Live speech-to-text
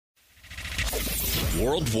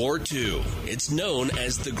World War II. It's known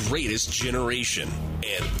as the Greatest Generation,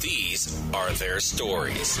 and these are their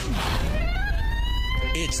stories.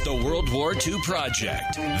 It's the World War II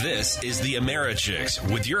Project. This is the Americhicks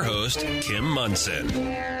with your host, Kim Munson.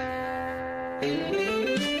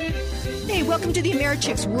 Hey, welcome to the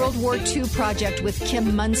Americhicks World War II Project with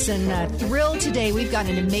Kim Munson. Thrilled today. We've got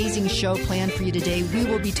an amazing show planned for you today. We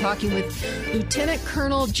will be talking with Lieutenant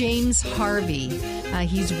Colonel James Harvey.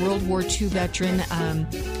 He's World War II veteran,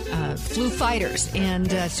 flew fighters, and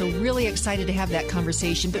so really excited to have that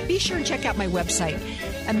conversation. But be sure and check out my website,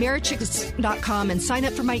 Americhicks.com, and sign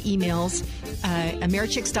up for my emails,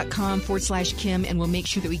 Americhicks.com/Kim, and we'll make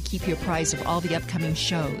sure that we keep you apprised of all the upcoming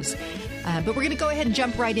shows. But we're going to go ahead and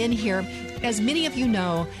jump right in here. As many of you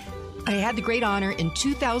know, I had the great honor in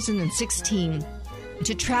 2016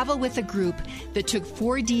 to travel with a group that took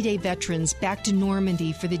 4 D-Day veterans back to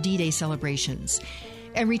Normandy for the D-Day celebrations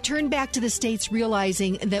and returned back to the States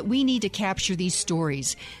realizing that we need to capture these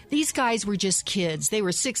stories. These guys were just kids. They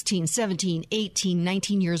were 16, 17, 18,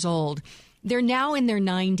 19 years old. They're now in their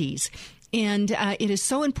 90s. And it is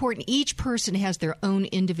so important. Each person has their own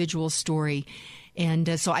individual story.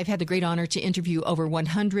 And so I've had the great honor to interview over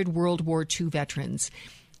 100 World War II veterans.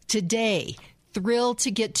 Today, thrilled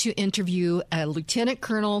to get to interview Lieutenant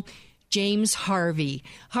Colonel James Harvey.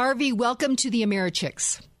 Harvey, welcome to the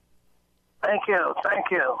Americhicks. Thank you.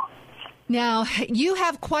 Thank you. Now, you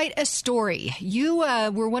have quite a story. You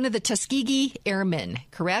were one of the Tuskegee Airmen,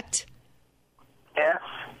 correct? Yes.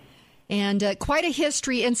 And quite a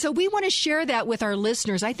history. And so we want to share that with our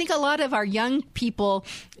listeners. I think a lot of our young people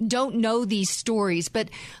don't know these stories. But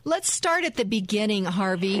let's start at the beginning,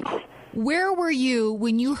 Harvey. Where were you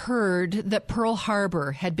when you heard that Pearl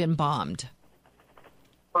Harbor had been bombed?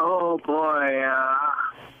 Oh, boy.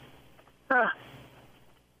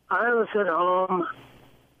 I was at home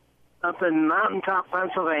up in Mountaintop,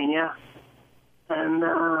 Pennsylvania, and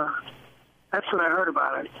that's when I heard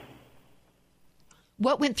about it.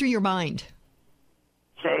 What went through your mind?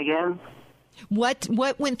 Say again? What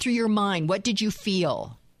went through your mind? What did you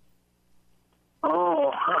feel?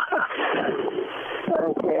 Oh,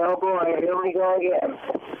 okay. Oh, boy. Here we go again.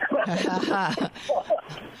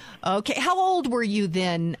 Okay. How old were you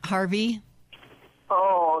then, Harvey?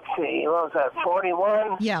 Oh, let's see. What was that,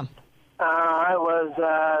 41? Yeah. I was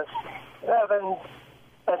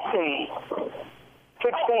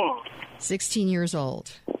 16. 16 years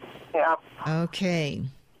old. Yeah. Okay.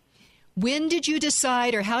 When did you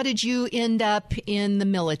decide, or how did you end up in the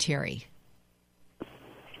military?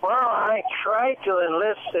 Well, I tried to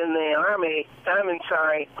enlist in the Army. I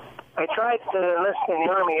tried to enlist in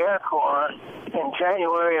the Army Air Corps in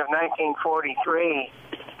January of 1943,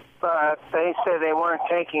 but they said they weren't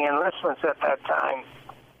taking enlistments at that time.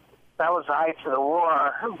 That was the height of the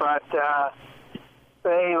war, but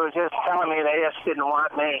they were just telling me they just didn't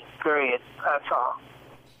want me, period. That's all.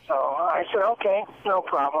 So I said, okay, no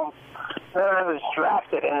problem. Then I was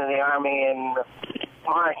drafted into the Army in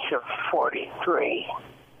March of 43.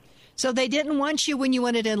 So they didn't want you when you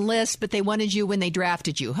wanted to enlist, but they wanted you when they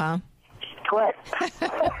drafted you, huh? Correct.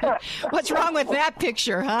 What's wrong with that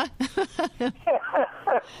picture, huh?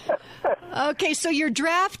 Okay, so you're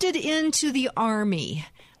drafted into the Army.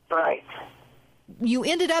 Right. You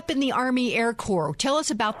ended up in the Army Air Corps. Tell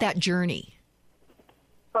us about that journey.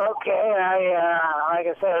 Okay, like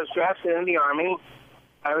I said, I was drafted in the Army.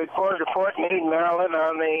 I reported to Fort Meade, Maryland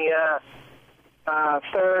on the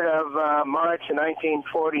 3rd of March of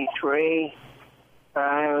 1943.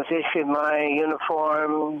 I was issued my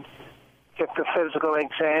uniform, took the physical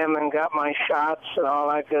exam, and got my shots and all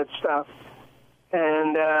that good stuff.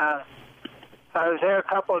 And I was there a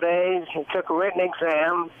couple of days and took a written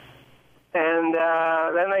exam. And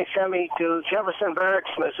then they sent me to Jefferson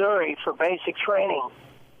Barracks, Missouri for basic training.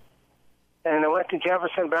 And I went to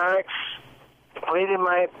Jefferson Barracks, completed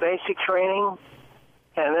my basic training,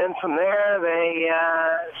 and then from there they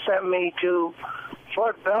sent me to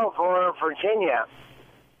Fort Belvoir, Virginia.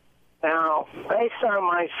 Now, based on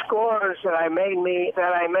my scores that I made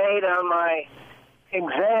on my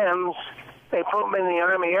exams, they put me in the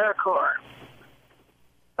Army Air Corps.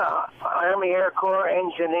 Army Air Corps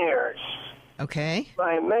Engineers. Okay.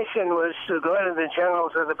 My mission was to go to the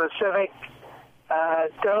Generals of the Pacific,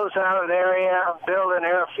 doze out an area, build an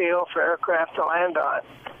airfield for aircraft to land on.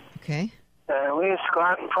 Okay. We used to go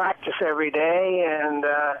out and practice every day, and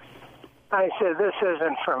I said, this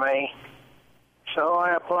isn't for me. So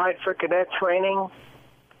I applied for cadet training,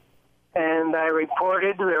 and I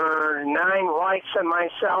reported. There were 9 whites and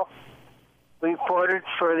myself. Reported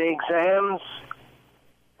for the exams,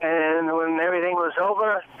 and when everything was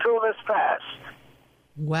over, 2 of us passed.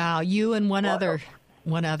 Wow, you and one other.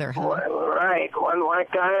 one other, huh? Right, one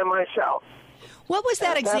white guy and myself. What was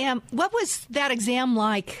that exam? What was that exam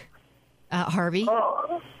like, Harvey?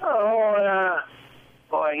 Boy,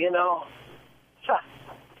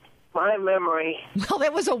 my memory. Well,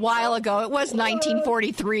 that was a while ago. It was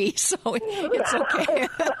 1943, so it's okay.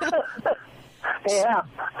 Yeah.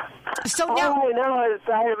 So now, all I know is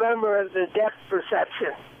I remember the depth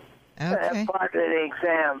perception. Okay. Part of the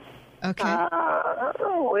exam. Okay.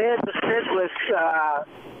 We had to sit with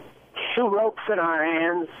 2 ropes in our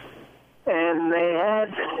hands, and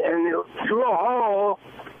through a hole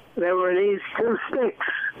there were these 2 sticks,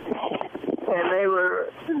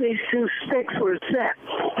 and these 2 sticks were set,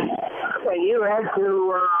 and you had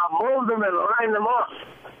to move them and line them up,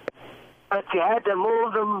 but you had to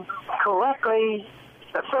move them correctly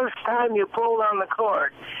the first time you pulled on the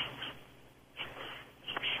cord.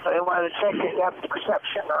 So they wanted to check your depth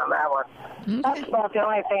perception on that one. Okay. That's about the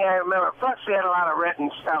only thing I remember. Plus, we had a lot of written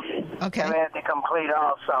stuff Okay. that we had to complete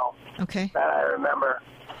also. Okay. That I remember.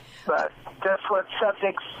 But just what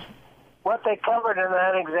they covered in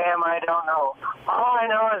that exam, I don't know. All I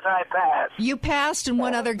know is I passed. You passed and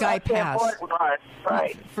one other guy passed. That's the important part,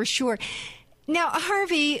 right. For sure. Now,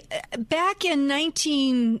 Harvey, back in the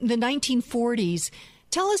 1940s,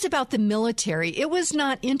 tell us about the military. It was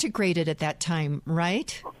not integrated at that time,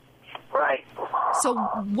 right? Right. So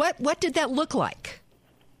what did that look like?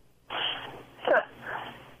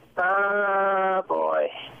 Boy.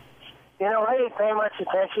 I didn't pay much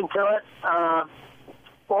attention to it.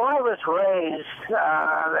 When I was raised,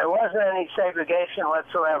 there wasn't any segregation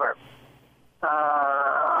whatsoever.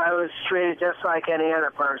 I was treated just like any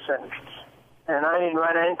other person. And I didn't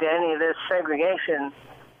run into any of this segregation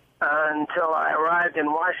until I arrived in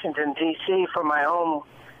Washington, D.C. from my home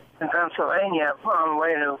in Pennsylvania on the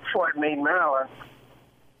way to Fort Meade, Maryland.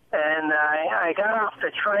 And I got off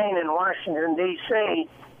the train in Washington, D.C.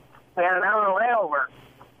 We had an hour layover.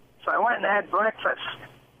 So I went and had breakfast.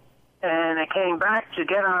 And I came back to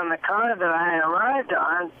get on the car that I arrived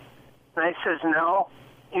on. And they says, no,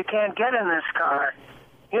 you can't get in this car.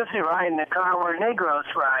 You have to ride in the car where Negroes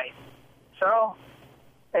ride. So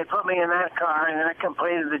they put me in that car, and then I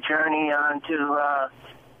completed the journey on to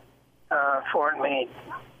Fort Meade.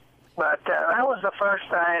 But that was the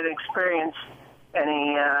first I had experienced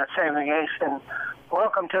any segregation.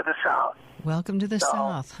 Welcome to the South. Welcome to the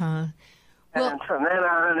South, huh? And from then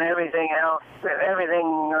on, everything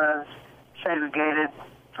segregated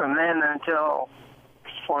from then until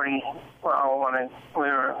when we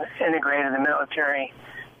were integrated in the military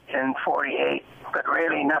in 48. But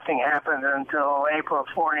really nothing happened until April of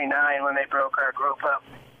 49 when they broke our group up.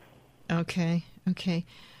 Okay.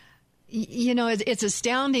 It's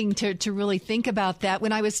astounding to really think about that.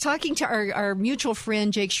 When I was talking to our mutual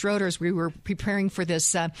friend, Jake Schroeder, as we were preparing for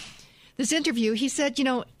this interview, he said,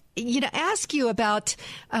 ask you about,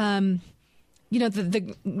 he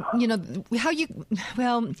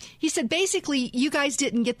said basically you guys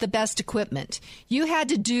didn't get the best equipment. You had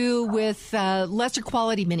to do with lesser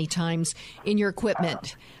quality many times in your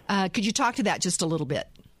equipment. Could you talk to that just a little bit?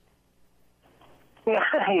 Yeah,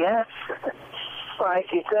 yes.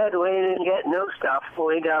 Like you said, we didn't get new stuff.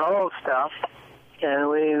 We got old stuff, and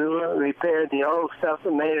we repaired the old stuff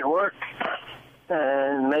and made it work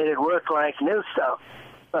like new stuff.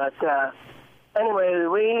 But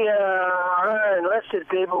anyway, our enlisted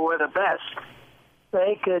people were the best.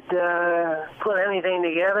 They could put anything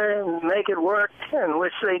together and make it work, and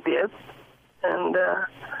which they did. And,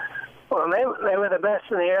 they were the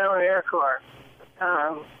best in the Air Corps.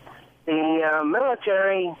 The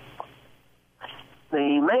military,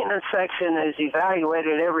 the maintenance section is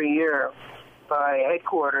evaluated every year by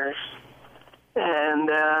headquarters. And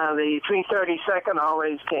the 332nd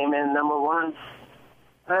always came in number 1.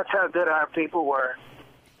 That's how good our people were,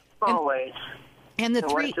 always. And we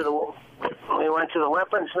went to the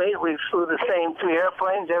weapons meet. We flew the same 3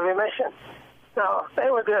 airplanes every mission. So they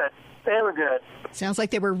were good. Sounds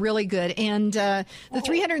like they were really good. And the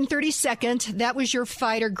 332nd, that was your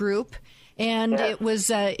fighter group. And yes. It was.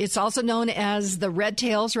 It's also known as the Red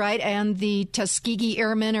Tails, right? And the Tuskegee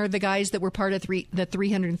Airmen are the guys that were part of the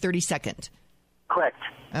 332nd. Correct.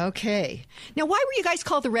 Okay. Now, why were you guys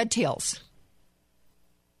called the Red Tails?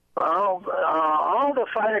 Well, all the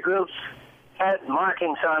fighter groups had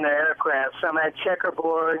markings on their aircraft. Some had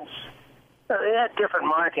checkerboards. They had different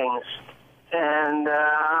markings. And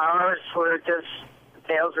ours were just, the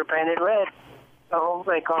tails were painted red. So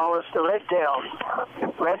they call us the Red Tails.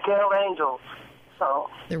 Red-tailed Angels. So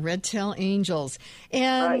the Red-tailed Angels.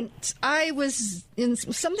 And right. I was in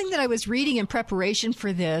something that I was reading in preparation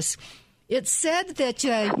for this. It said that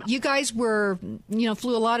you guys were,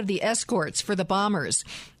 flew a lot of the escorts for the bombers,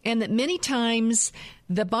 and that many times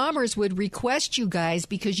the bombers would request you guys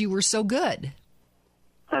because you were so good.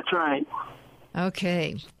 That's right.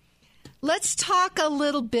 Okay. Let's talk a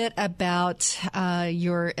little bit about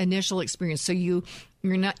your initial experience. So you're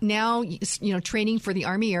not now, training for the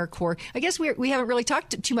Army Air Corps. I guess we haven't really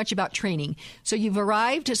talked too much about training. So you've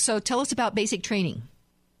arrived. So tell us about basic training.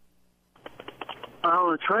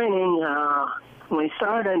 Well, the training, we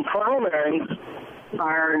started in primary.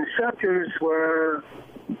 Our instructors were,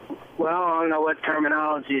 I don't know what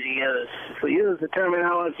terminology to use. If we use the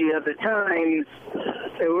terminology of the times,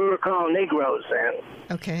 we were called Negroes then.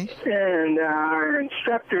 Okay. And our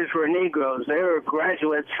instructors were Negroes. They were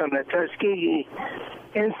graduates from the Tuskegee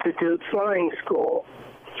Institute Flying School.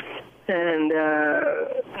 And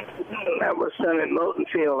that was done at Moulton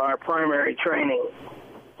Field, our primary training.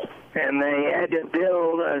 And they had to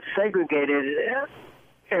build a segregated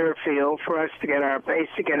airfield for us to get our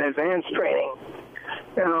basic and advanced training.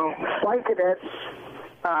 Now, flight cadets,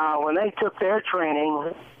 when they took their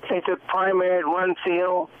training, they took primary at one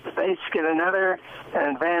field, basic at another,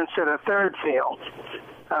 and advanced at a third field.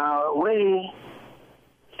 We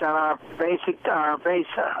got our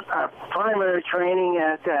primary training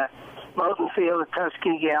at Moulton Field at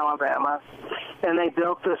Tuskegee, Alabama. And they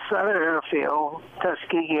built this other airfield,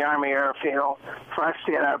 Tuskegee Army Airfield, for us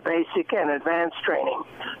to get our basic and advanced training.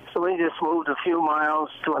 So we just moved a few miles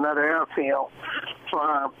to another airfield for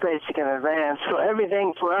our basic and advanced. So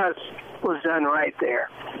everything for us was done right there.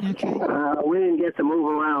 Okay. We didn't get to move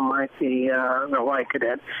around like the white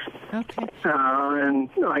cadets. Okay. And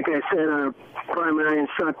like I said, our primary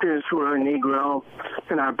instructors were Negro,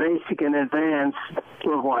 and our basic and advanced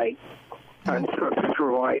were white. Our instructors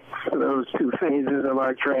were white for those two phases of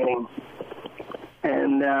our training.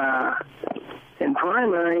 And in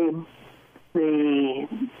primary, the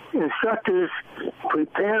instructors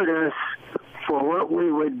prepared us for what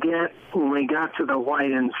we would get when we got to the white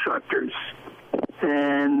instructors,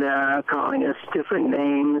 and calling us different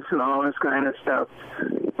names and all this kind of stuff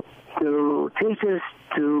to teach us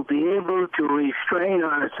to be able to restrain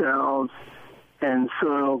ourselves and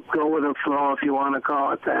sort of go with the flow, if you want to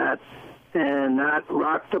call it that, and not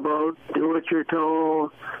rock the boat, do what you're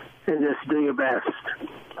told, and just do your best.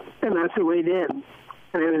 And that's what we did, and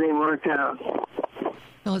everything worked out.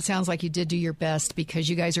 Well, it sounds like you did do your best because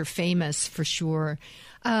you guys are famous for sure.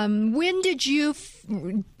 When did you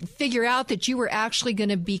figure out that you were actually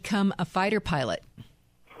going to become a fighter pilot?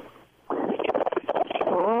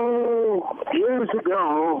 Oh, years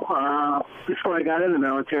ago, before I got in the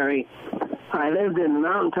military, I lived in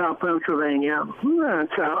Mountaintop, Pennsylvania.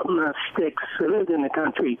 It's out in the sticks. I lived in the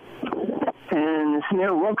country. And it's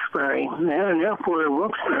near Wilkes-Barre. They had an airport in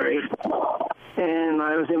Wilkes-Barre. And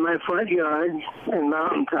I was in my front yard in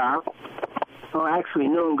Mountaintop. Well, actually,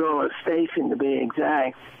 Noongola Station, to be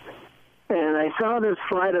exact. And I saw this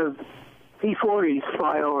flight of P-40s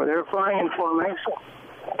fly over there, flying in formation.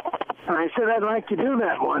 And I said, I'd like to do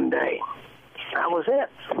that one day. That was it.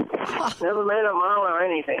 Never made a mile or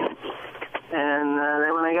anything. And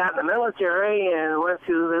then when I got in the military and went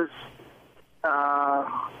through this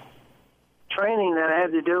training that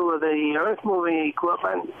had to do with the earth-moving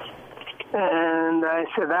equipment, and I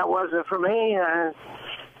said that wasn't for me.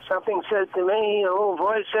 Something said to me, a little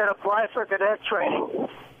voice said, apply for cadet training.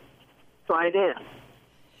 So I did.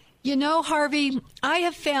 You know, Harvey, I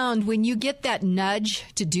have found when you get that nudge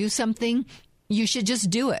to do something, you should just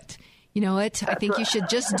do it. You know what? I think you should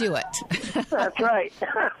just do it. That's right.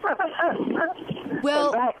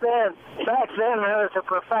 Well, back then I was a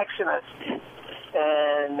perfectionist,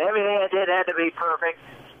 and everything I did had to be perfect.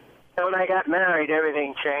 And when I got married,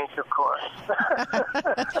 everything changed, of course.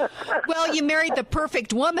 Well, you married the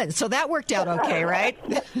perfect woman, so that worked out okay, right?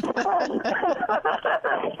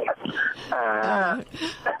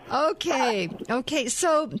 Okay.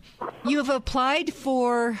 So you have applied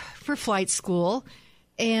for flight school.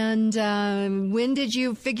 And when did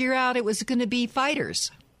you figure out it was going to be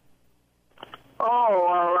fighters? Oh,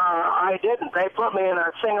 well, I didn't. They put me in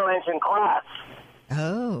a single-engine class.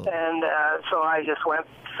 Oh. And so I just went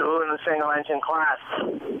through in the single-engine class.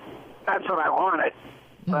 That's what I wanted.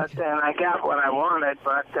 But then I got what I wanted,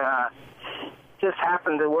 but just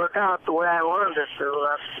happened to work out the way I wanted it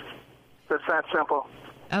to. It's that simple.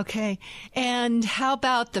 Okay. And how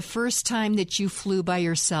about the first time that you flew by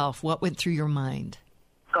yourself? What went through your mind?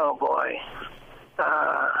 Oh, boy.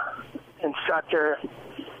 Instructor,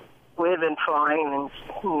 we had been flying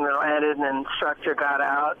and landed, and the instructor got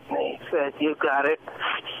out, and he said, you've got it.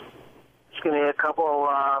 It's going to be a couple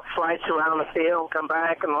flights around the field, come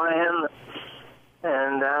back and land.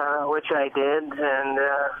 and which I did, and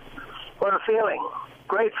what a feeling,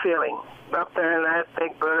 great feeling, up there in that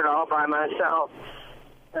big bird all by myself,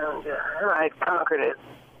 and I conquered it.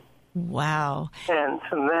 Wow. And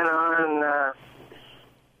from then on,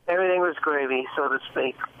 everything was gravy, so to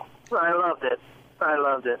speak. I loved it.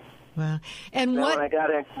 Wow. And then what? When I got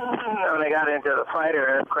into the fighter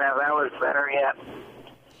aircraft, that was better yet.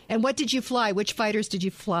 And what did you fly? Which fighters did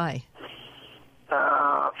you fly?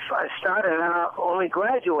 I started out, only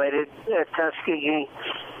graduated at Tuskegee.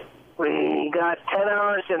 We got 10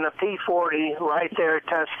 hours in the P-40 right there at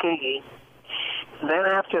Tuskegee. Then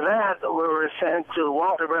after that, we were sent to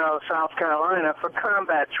Walterboro, South Carolina for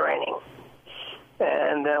combat training.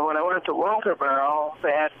 And when I went to Walterboro,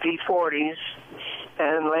 they had P-40s,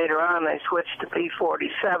 and later on they switched to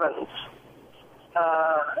P-47s.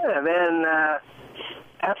 And then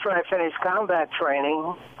after I finished combat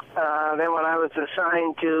training, then when I was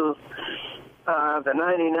assigned to the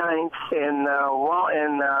 99th in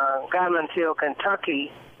Gunman Field,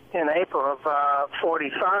 Kentucky, in April of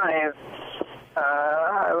 45,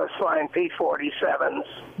 I was flying P-47s.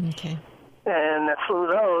 Okay. And I flew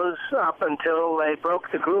those up until they broke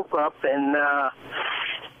the group up in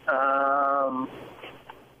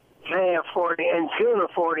June of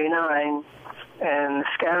 49, and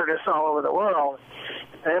scattered us all over the world.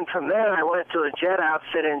 And from there, I went to a jet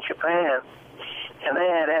outfit in Japan, and they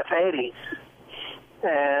had F-80s.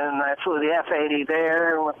 And I flew the F-80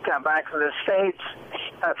 there, and got back to the States.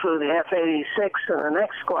 I flew the F-86 in the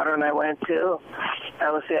next squadron I went to.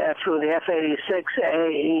 I flew the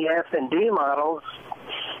F-86A, E, F, and D models,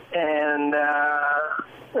 and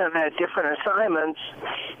had different assignments.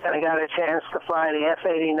 And I got a chance to fly the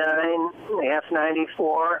F-89, the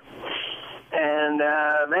F-94, and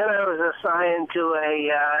then I was assigned to an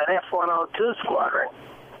F-102 squadron.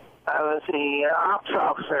 I was the ops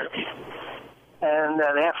officer. And the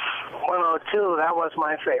F-102, that was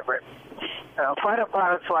my favorite. Fighter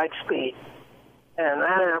pilots like speed. And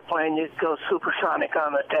that airplane, you'd go supersonic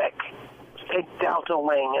on the deck. Big delta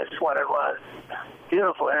wing is what it was.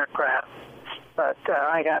 Beautiful aircraft. But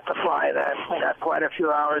I got to fly that. I got quite a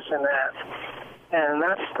few hours in that. And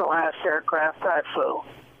that's the last aircraft I flew.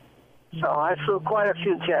 So I flew quite a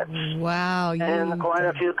few jets. Wow. And quite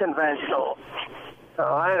a few conventional. So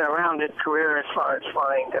I had a rounded career as far as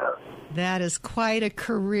flying goes. That is quite a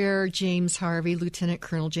career, James Harvey, Lieutenant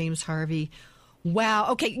Colonel James Harvey. Wow.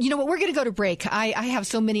 Okay, you know what? We're going to go to break. I have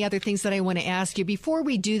so many other things that I want to ask you. Before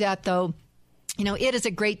we do that, though, you know, it is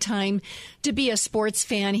a great time to be a sports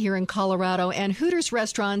fan here in Colorado, and Hooters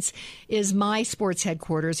Restaurants is my sports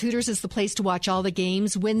headquarters. Hooters is the place to watch all the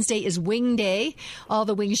games. Wednesday is Wing Day. All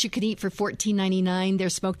the wings you can eat for $14.99. Their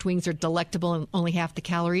smoked wings are delectable and only half the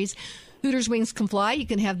calories. Hooters Wings can fly. You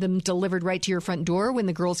can have them delivered right to your front door when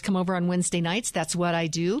the girls come over on Wednesday nights. That's what I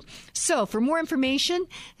do. So for more information,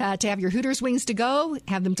 to have your Hooters Wings to go,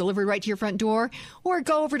 have them delivered right to your front door, or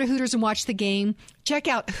go over to Hooters and watch the game, check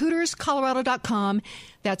out HootersColorado.com.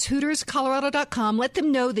 That's HootersColorado.com. Let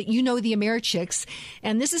them know that you know the Americhicks.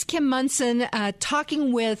 And this is Kim Munson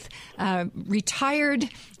talking with retired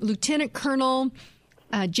Lieutenant Colonel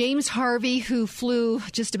James Harvey, who flew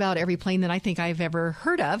just about every plane that I think I've ever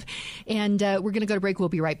heard of. And we're going to go to break. We'll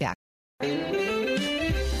be right back.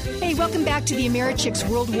 Hey, welcome back to the Americhicks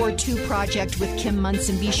World War II Project with Kim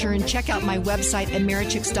Munson. Be sure and check out my website,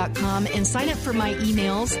 Americhicks.com, and sign up for my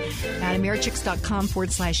emails at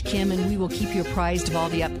Americhicks.com/Kim, and we will keep you apprised of all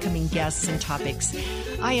the upcoming guests and topics.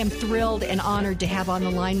 I am thrilled and honored to have on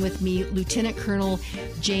the line with me Lieutenant Colonel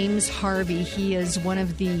James Harvey. He is one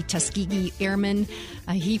of the Tuskegee Airmen.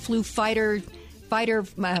 He flew fighters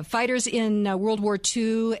in World War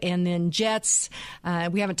II and then jets.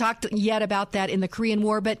 We haven't talked yet about that in the Korean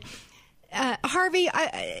War, but Harvey,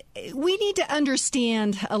 we need to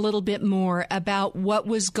understand a little bit more about what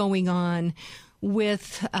was going on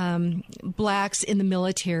with blacks in the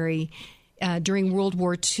military during World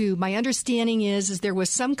War II. My understanding is there was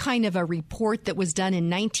some kind of a report that was done in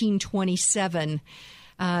 1927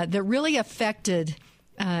 that really affected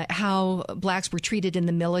how blacks were treated in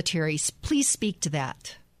the military. Please speak to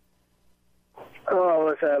that.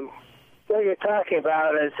 Oh, what you're talking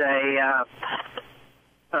about is a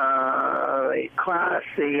class,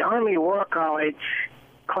 the Army War College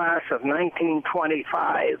class of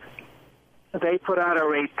 1925. They put out a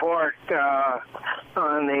report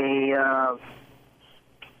on the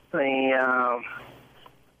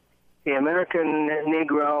American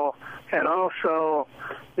Negro and also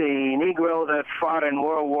the Negro that fought in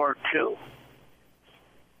World War II.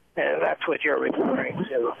 And that's what you're referring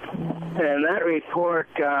to. And that report,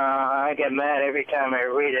 I get mad every time I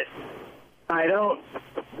read it. I don't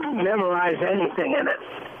memorize anything in it.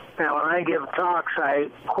 Now, when I give talks, I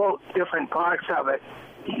quote different parts of it,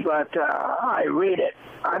 but I read it.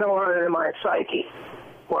 I don't want it in my psyche.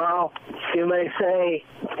 Well, you may say,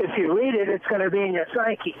 if you read it, it's going to be in your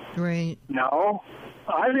psyche. Right. No.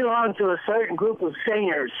 I belong to a certain group of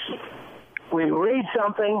singers. We read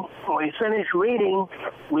something, when we finish reading,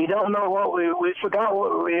 we don't know what we forgot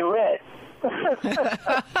what we read. Therefore,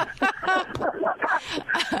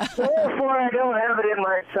 I don't have it in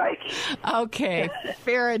my psyche. Okay,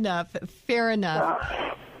 fair enough. Fair enough.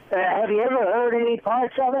 Have you ever heard any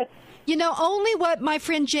parts of it? You know, only what my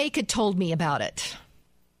friend Jake had told me about it.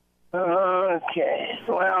 Okay.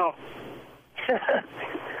 Well,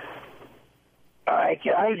 I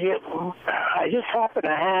just happen to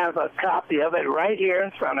have a copy of it right here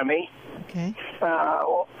in front of me. Okay.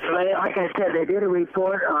 Like I said, they did a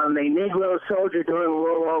report on the Negro soldier during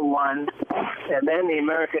World War I, and then the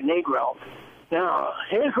American Negro. Now,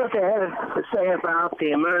 here's what they had to say about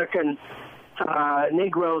the American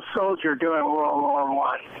Negro soldier during World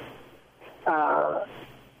War I.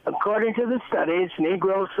 According to the studies,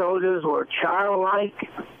 Negro soldiers were childlike,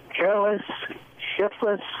 careless,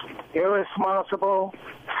 shiftless, irresponsible,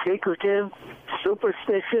 secretive,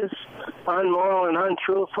 superstitious, unmoral and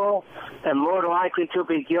untruthful, and more likely to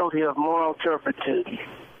be guilty of moral turpitude.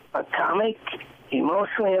 Atomic,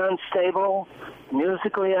 emotionally unstable,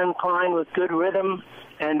 musically inclined with good rhythm,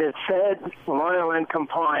 and it said loyal and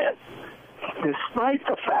compliant. Despite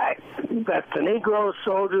the fact that the Negro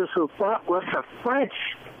soldiers who fought with the French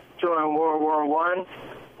during World War I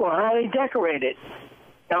were highly decorated.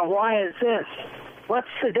 Now, why is this? What's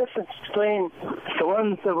the difference between the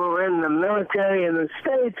ones that were in the military in the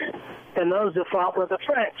States and those who fought with the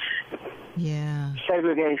French? Yeah.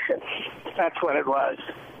 Segregation. That's what it was.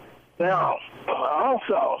 Now,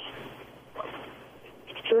 also,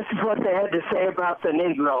 this is what they had to say about the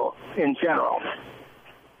Negro in general.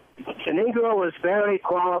 The Negro was barely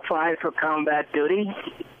qualified for combat duty,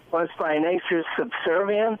 was by nature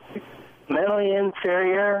subservient, mentally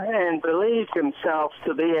inferior, and believed himself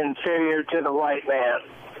to be inferior to the white man,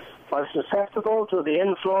 was susceptible to the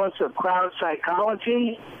influence of crowd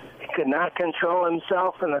psychology, could not control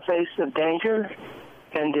himself in the face of danger,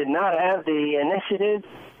 and did not have the initiative,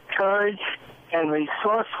 courage, and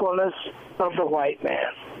resourcefulness of the white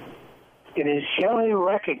man. It is generally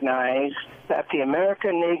recognized that the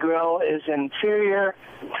American Negro is inferior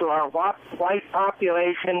to our white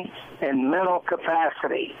population in mental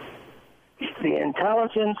capacity. The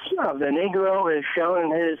intelligence of the Negro is shown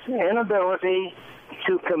in his inability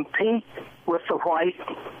to compete with the white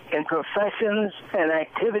in professions and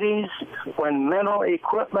activities when mental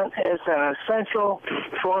equipment is an essential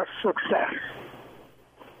for success.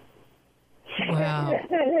 Wow.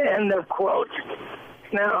 End of quote.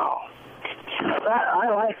 Now, I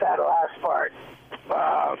like that last part.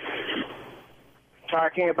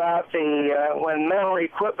 Talking about the when mental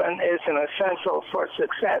equipment is an essential for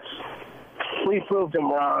success. We proved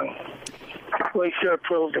them wrong. We sure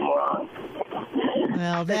proved them wrong.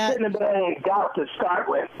 Well, There shouldn't have been any doubt to start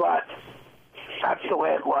with, but that's the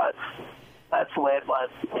way it was. That's the way it was.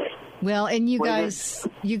 Well, and you guys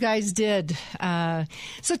did.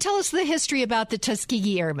 So tell us the history about the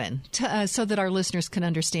Tuskegee Airmen, so that our listeners can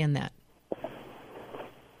understand that.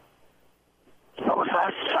 What was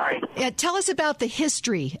that? Sorry. Tell us about the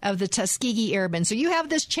history of the Tuskegee Airmen. So you have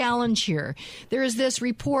this challenge here. There is this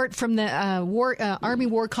report from the Army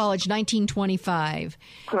War College, 1925.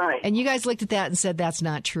 Right. And you guys looked at that and said that's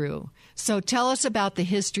not true. So tell us about the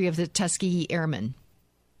history of the Tuskegee Airmen.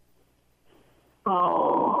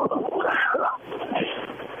 Oh,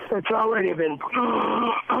 it's already been.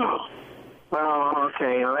 Well,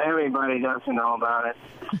 okay, everybody doesn't know about it.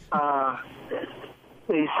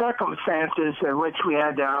 The circumstances in which we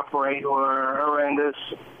had to operate were horrendous.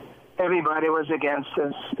 Everybody was against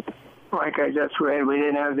us. Like I just read, we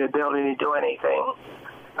didn't have the ability to do anything.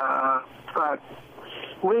 But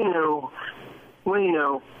we knew,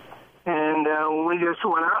 and we just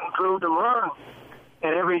went out and proved them wrong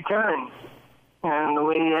at every turn. And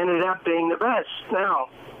we ended up being the best. Now,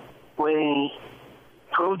 we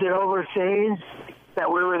proved it overseas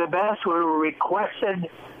that we were the best. We were requested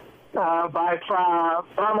by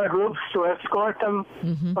bomber groups to escort them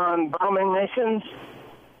on bombing missions.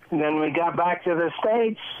 And then we got back to the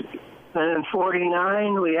States. And in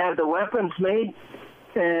 1949, we had the weapons made.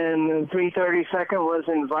 And the 332nd was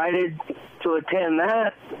invited to attend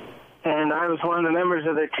that. And I was one of the members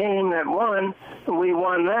of the team that won. We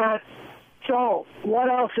won that. So what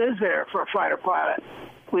else is there for a fighter pilot?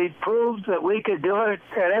 We proved that we could do it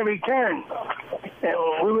at every turn. And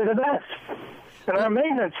we were the best. And our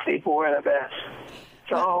maintenance people were the best.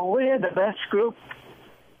 So we had the best group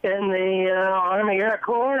in the Army Air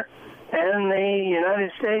Corps and the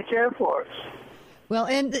United States Air Force. Well,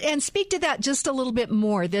 and speak to that just a little bit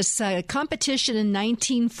more. This competition in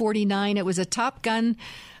 1949, it was a Top Gun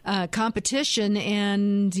competition,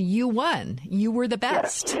 and you won. You were the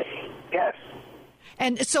best. Yes.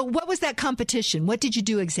 And so what was that competition? What did you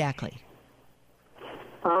do exactly?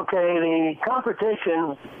 Okay, the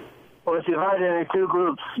competition was divided into two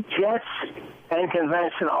groups, jets and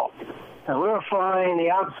conventional. And we were flying the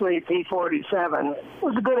obsolete P-47. It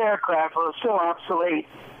was a good aircraft, but it was still obsolete.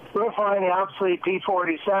 We were flying the obsolete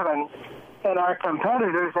P-47, and our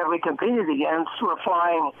competitors that we competed against were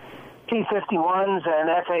flying P-51s and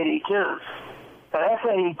F-82s. The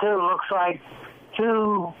F-82 looks like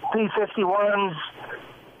two P-51s,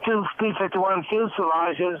 two P-51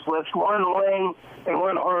 fuselages with one wing and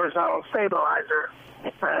one horizontal stabilizer.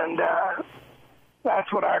 And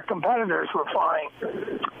that's what our competitors were flying.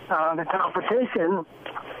 The competition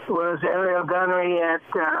was aerial gunnery at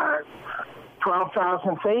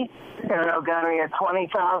 12,000 feet, aerial gunnery at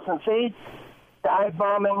 20,000 feet, dive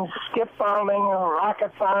bombing, skip bombing,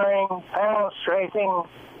 rocket firing, panel strafing,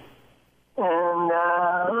 and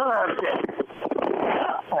that's it.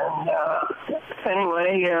 And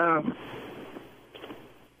anyway,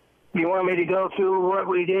 you want me to go through what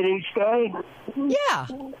we did each day? Yeah,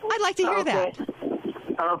 I'd like to hear that.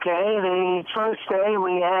 Okay, the first day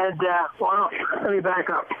we had, let me back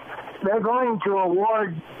up. They're going to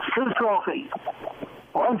award two trophies,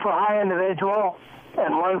 one for high individual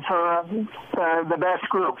and one for the best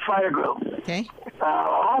group, fighter group. Okay.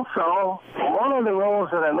 Also, one of the rules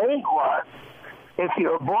of the meet was if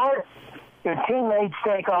you abort, your teammates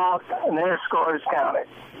take off and their scores counted.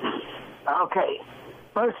 Okay.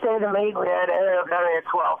 First day of the meet, we had aerial gunnery at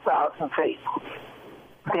 12,000 feet.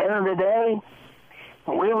 At the end of the day,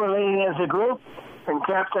 we were leading as a group, and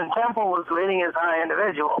Captain Temple was leading as high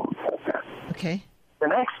individual. Okay. The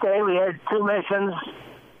next day, we had two missions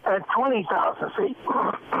at 20,000 feet.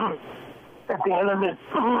 At the end of the,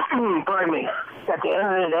 pardon me, at the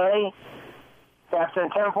end of the day, Captain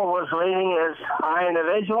Temple was leading as high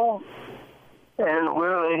individual, and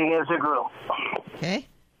we're leading as a group. Okay.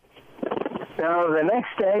 Now, the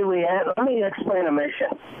next day we had, let me explain a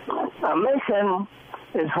mission. A mission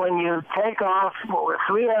is when you take off with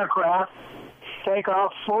three aircraft, take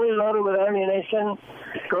off fully loaded with ammunition,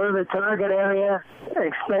 go to the target area,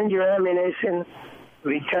 expend your ammunition,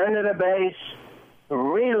 return to the base,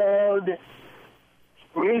 reload,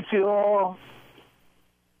 refuel,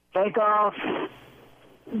 take off,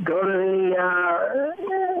 go to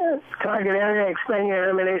the target area, expend your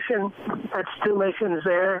ammunition. That's two missions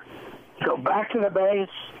there. Go back to the base,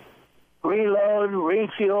 reload,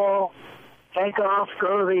 refuel, take off,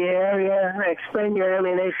 go to the area, expend your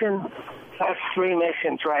ammunition. That's three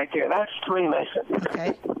missions right there. That's three missions.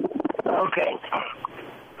 Okay. Okay.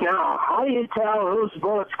 Now, how do you tell whose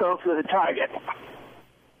bullets go through the target?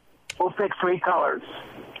 We'll pick three colors: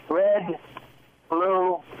 red,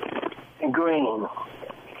 blue, and green.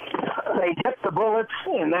 They dip the bullets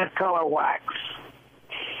in that color wax.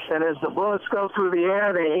 And as the bullets go through the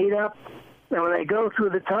air, they heat up. And when they go through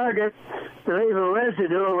the target, they leave a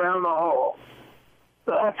residue around the hole.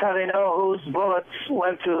 So that's how they know whose bullets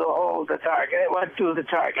went through the hole of the target. It went through the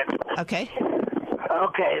target. Okay.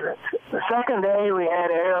 Okay. The second day, we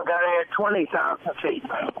had aerial gunnery at 20,000 feet.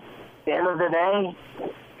 At the end of the day,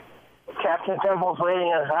 Captain Temple's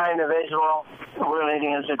leading as high individual, and we're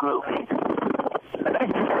leading as a group.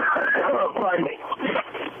 Pardon me.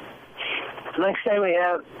 Next day we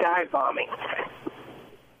have dive bombing.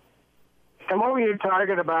 Come over your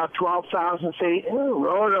target about 12,000 feet,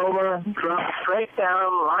 roll it over, drop straight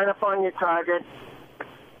down, line up on your target,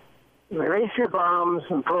 release your bombs,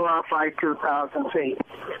 and pull off like 2,000 feet.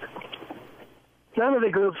 None of the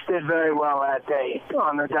groups did very well that day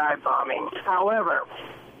on the dive bombing. However,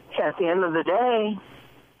 at the end of the day,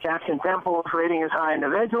 Captain Temple was leading as high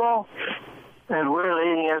individual, and we're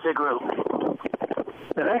leading as a group.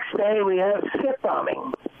 The next day, we have skip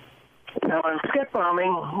bombing. Now, in skip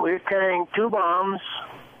bombing, we're carrying two bombs,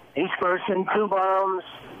 each person two bombs,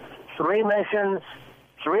 three missions,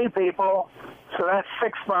 three people, so that's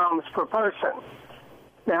 6 bombs per person.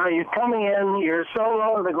 Now, you're coming in, you're so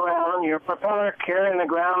low to the ground, your propeller carrying the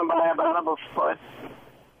ground by about a foot,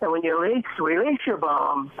 and when you release your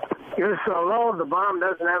bomb, you're so low the bomb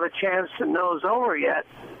doesn't have a chance to nose over yet,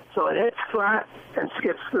 so it hits flat and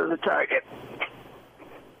skips through the target.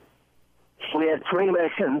 We had 3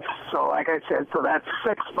 missions, so like I said, so that's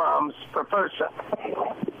 6 bombs per person.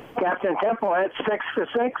 Captain Temple had 6 for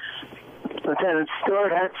 6. Lieutenant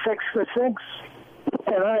Stewart had 6 for 6.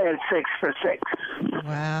 And I had 6 for 6.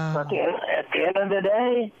 Wow. But at the end of the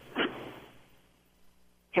day,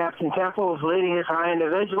 Captain Temple is leading as high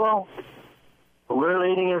individual. We're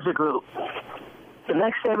leading as a group. The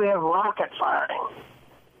next day we have rocket firing.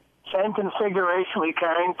 Same configuration. We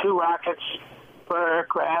carrying 2 rockets per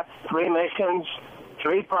aircraft, 3 missions,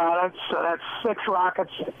 3 products. So that's 6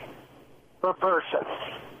 rockets per person.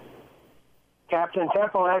 Captain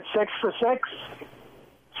Temple had 6 for 6.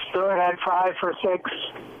 Stewart had 5 for 6.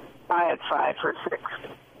 I had 5 for 6.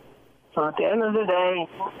 So at the end of the day,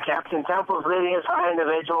 Captain Temple's leading as high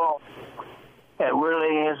individual, and we're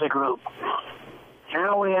leading as a group.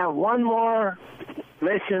 Now we have one more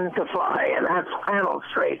mission to fly, and that's panel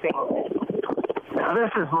strafing. Now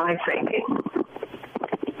this is my thinking.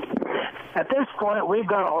 At this point, we've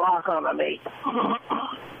got a lock on the meat.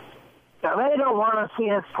 Now they don't want to see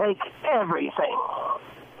us take everything.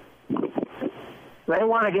 They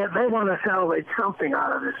want to salvage something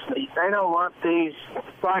out of this meat. They don't want these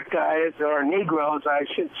black guys, or Negroes, I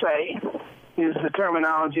should say, use the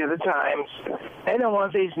terminology of the times. They don't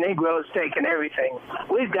want these Negroes taking everything.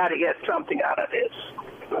 We've got to get something out of this.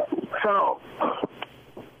 So,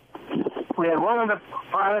 we had one of the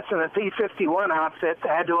pilots in the P-51 outfit that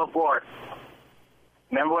had to abort.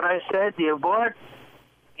 Remember what I said? Do you abort?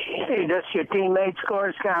 Just your teammates'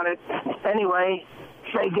 scores counted. Anyway,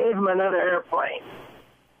 they gave him another airplane.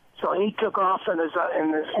 So he took off in this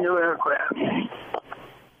new aircraft.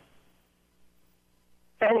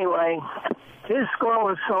 Anyway, his score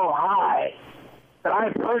was so high that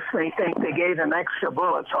I personally think they gave him extra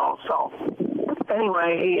bullets also.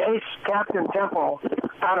 Anyway, he aced Captain Temple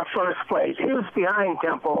out of first place. He was behind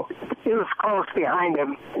Temple. He was close behind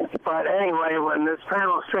him. But anyway, when this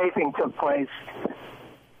panel strafing took place,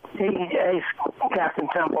 he aced Captain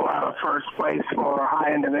Temple out of first place for a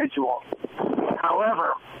high individual.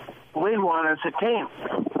 However, we won as a team.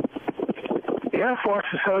 The Air Force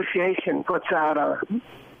Association puts out a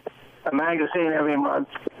magazine every month,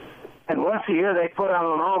 and once a year they put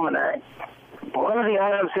out an almanac. One of the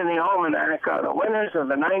items in the almanac are the winners of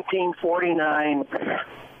the 1949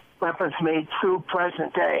 weapons meet through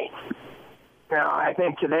present day. Now, I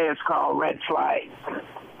think today it's called Red Flag.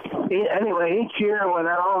 Anyway, each year when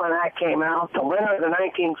that almanac came out, the winner of the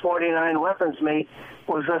 1949 weapons meet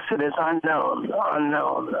was listed as unknown.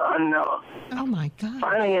 Oh, my God.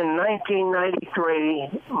 Finally, in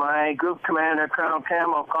 1993, my group commander, Colonel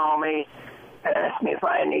Campbell, called me and asked me if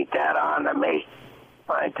I need that on the meet.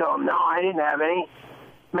 I told him, no, I didn't have any.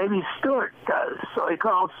 Maybe Stewart does. So he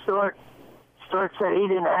called Stewart. Stewart said he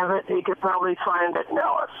didn't have it. He could probably find it in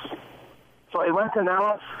Nellis. So he went to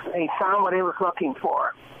Nellis. He found what he was looking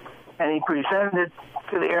for, and he presented it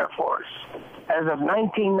to the Air Force. As of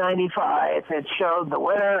 1995, it showed the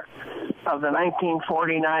winner of the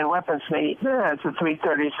 1949 weapons meet. It's a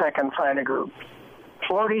 332nd Fighter Group.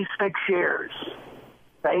 46 years.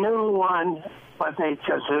 They knew who won, but they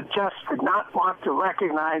just did not want to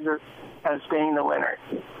recognize it as being the winner.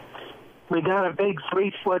 We got a big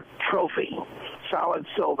 3-foot trophy, solid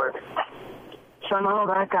silver. Somehow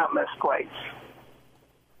that got misplaced.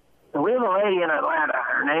 And we have a lady in Atlanta.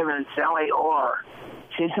 Her name is Ellie Orr.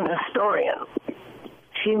 She's an historian.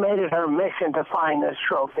 She made it her mission to find this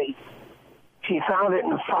trophy. She found it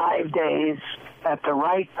in 5 days at the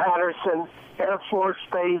Wright-Patterson Air Force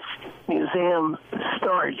Base Museum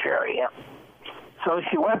storage area. So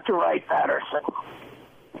she went to Wright-Patterson.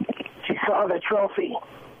 She saw the trophy,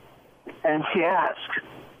 and she asked,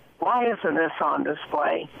 why isn't this on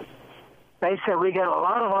display? They said, we get a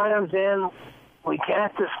lot of items in, we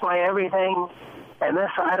can't display everything, and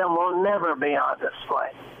this item will never be on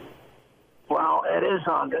display. Well, it is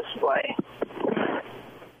on display.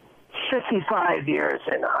 55 years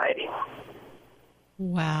in hiding.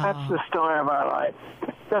 Wow. That's the story of our life.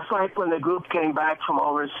 Just like when the group came back from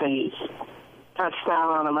overseas, touched down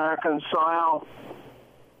on American soil.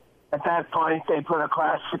 At that point, they put a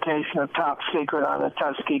classification of top secret on the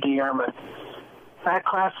Tuskegee Airman. That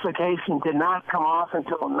classification did not come off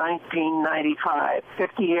until 1995,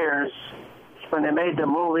 50 years, when they made the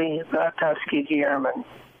movie The Tuskegee Airman.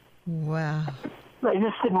 Wow. They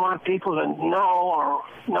just didn't want people to know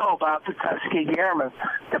about the Tuskegee Airmen.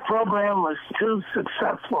 The program was too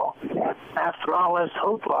successful. After all this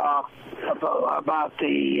hoopla about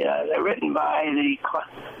written by the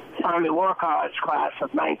Army War College class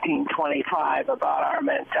of 1925 about our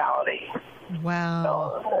mentality.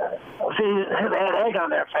 Wow. So, see, they had egg on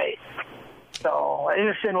their face. So they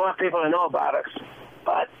just didn't want people to know about us.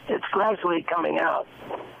 But it's gradually coming out.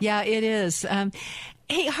 Yeah, it is.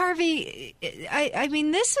 Hey, Harvey, I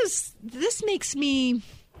mean, this makes me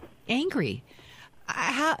angry.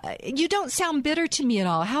 You don't sound bitter to me at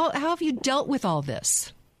all. How have you dealt with all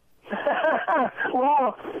this?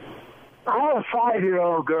 Well, I have a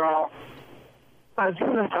 5-year-old girl. I was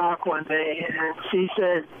going to talk one day, and she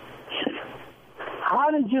said,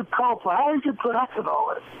 how did you cope? How did you put up with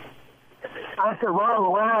all this? I said,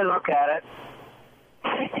 well, when I look at it,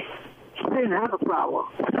 she didn't have a problem.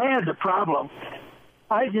 I had the problem.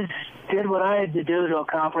 I just did what I had to do to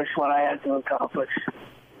accomplish what I had to accomplish.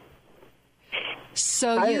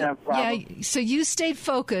 So you stayed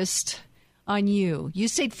focused on you. You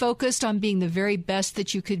stayed focused on being the very best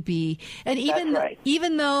that you could be. And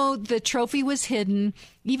even though the trophy was hidden,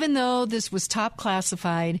 even though this was top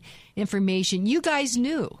classified information, you guys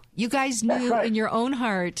knew. You guys knew in your own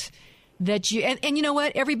heart that you, and you know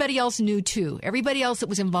what? Everybody else knew too. Everybody else that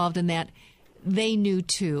was involved in that, they knew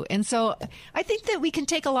too. And so I think that we can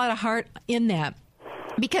take a lot of heart in that.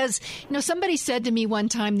 Because, somebody said to me one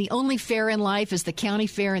time, the only fair in life is the county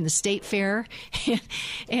fair and the state fair.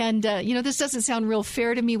 And this doesn't sound real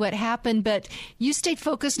fair to me what happened, but you stayed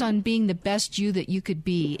focused on being the best you that you could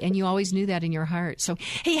be. And you always knew that in your heart. So,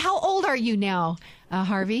 hey, how old are you now,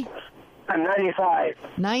 Harvey? I'm 95.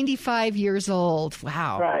 95 years old.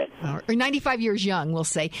 Wow. Right. Or 95 years young, we'll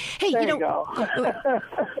say. Hey, there you go.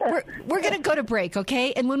 we're going to go to break,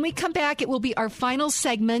 okay? And when we come back, it will be our final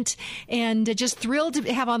segment. And just thrilled to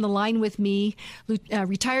have on the line with me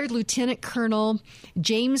retired Lieutenant Colonel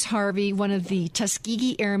James Harvey, one of the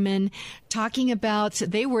Tuskegee Airmen, talking about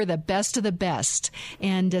they were the best of the best.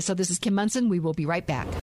 And so this is Kim Munson. We will be right back.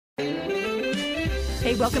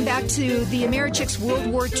 Hey, welcome back to the Americhicks World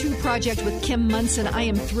War II Project with Kim Munson. I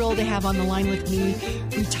am thrilled to have on the line with me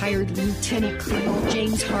retired Lieutenant Colonel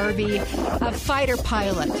James Harvey, a fighter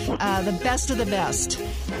pilot, the best of the best.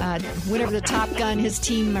 Winner of the Top Gun, his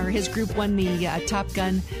team or his group won the Top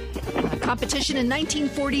Gun competition in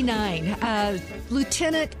 1949.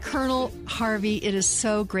 Lieutenant Colonel Harvey, it is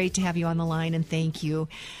so great to have you on the line, and thank you.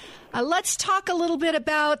 Let's talk a little bit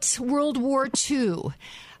about World War II.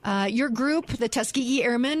 Your group, the Tuskegee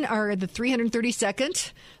Airmen, are the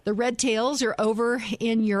 332nd. The Red Tails are over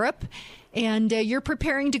in Europe, and you're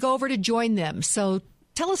preparing to go over to join them. So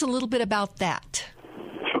tell us a little bit about that.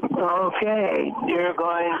 Okay. You're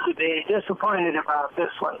going to be disappointed about this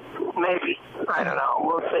one. Maybe. I don't know.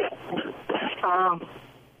 We'll see.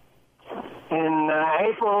 In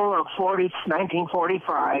April of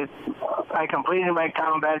 1945, I completed my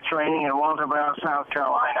combat training in Walter Brown, South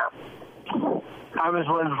Carolina. I was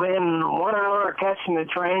within 1 hour of catching the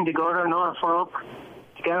train to go to Norfolk,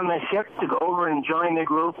 to get on the ship to go over and join the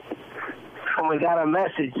group, and we got a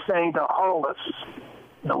message saying to hold us.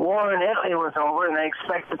 The war in Italy was over, and they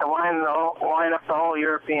expected to line up the whole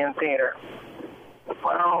European theater.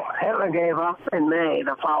 Well, Hitler gave up in May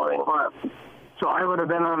the following month, so I would have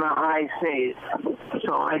been on the high seas.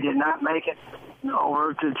 So I did not make it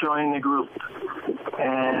over to join the group.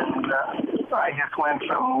 And I just went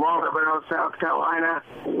from Walterboro, South Carolina,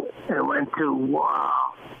 and went to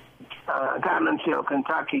Diamond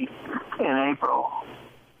Kentucky in April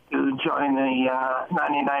to join the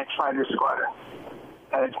 99th Fighter Squadron.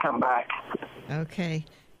 I had come back. Okay.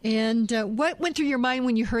 And what went through your mind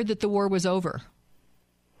when you heard that the war was over?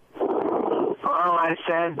 Well, I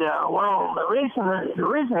said, the reason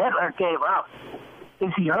Hitler gave up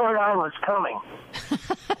is he heard I was coming.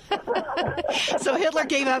 So Hitler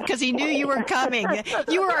gave up because he knew you were coming.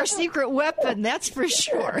 You were our secret weapon, that's for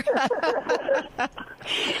sure. I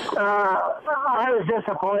was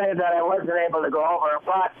disappointed that I wasn't able to go over,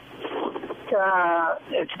 but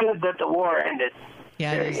it's good that the war ended.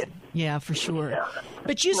 Yeah, for sure. Yeah.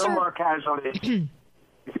 But you no more casualties.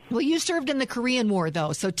 Well, you served in the Korean War,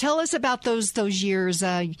 though, so tell us about those years.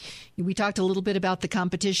 We talked a little bit about the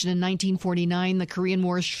competition in 1949. The Korean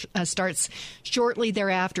War starts shortly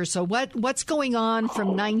thereafter. So what's going on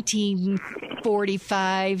from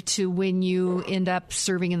 1945 to when you end up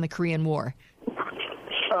serving in the Korean War?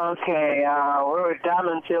 Okay, we were at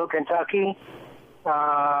Diamond Kentucky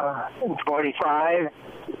in 45.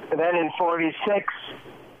 And then in 46,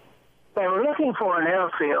 they were looking for an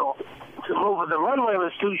airfield to move. The runway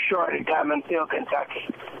was too short at Diamond Kentucky.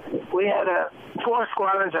 We had 4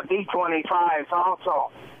 squadrons of B-25s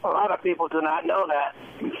also. A lot of people do not know that.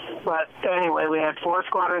 But anyway, we had 4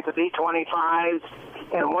 squadrons of B-25s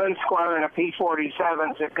and 1 squadron of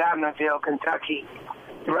P-47s at Diamond Kentucky.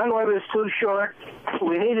 The runway was too short.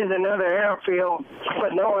 We needed another airfield,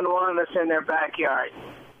 but no one wanted us in their backyard.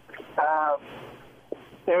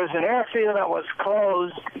 There was an airfield that was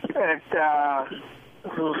closed at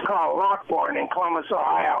it was called Lockbourne in Columbus,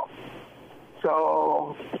 Ohio.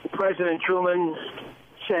 So President Truman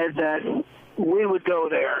said that we would go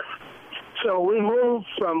there. So we moved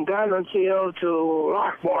from Godman Field to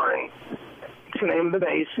Lockbourne. It's the name of the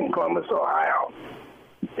base in Columbus, Ohio.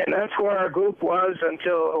 And that's where our group was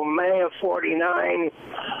until May of 49,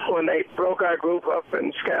 when they broke our group up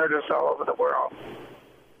and scattered us all over the world.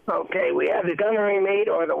 Okay, we had the gunnery meet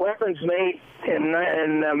or the weapons meet in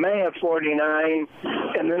May of 49,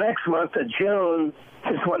 and the next month of June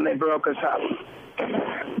is when they broke us up.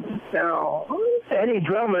 Now, Eddie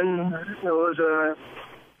Drummond, who was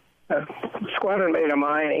a squadron mate of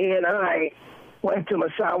mine, he and I went to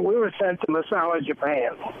Misawa. We were sent to Misawa,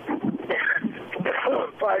 Japan.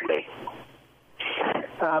 Pardon me.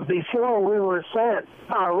 Before we were sent,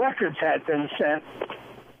 our records had been sent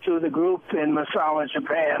to the group in Misawa,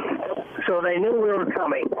 Japan. So they knew we were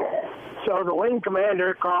coming. So the wing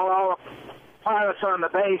commander called all the pilots on the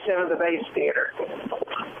base into the base theater.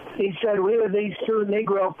 He said, these two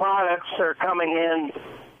Negro pilots are coming in,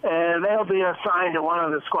 and they'll be assigned to one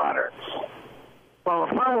of the squadrons. Well,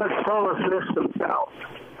 the pilots told us this themselves.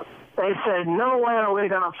 They said, no way are we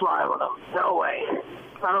going to fly with them. No way.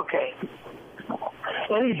 Okay.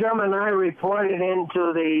 Eddie Drummond and I reported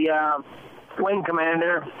into the wing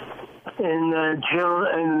commander in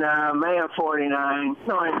May of 49.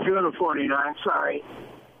 No, in June of 49, sorry.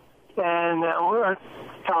 And we were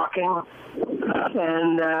talking,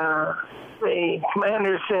 and the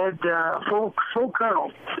commander said, full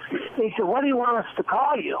colonel. He said, what do you want us to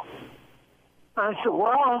call you? I said,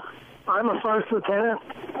 well, I'm a first lieutenant.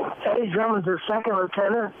 Eddie Drummond's a second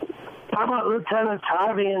lieutenant. How about Lieutenants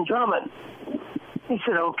Harvey and Drummond? He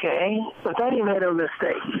said, okay. But then he made a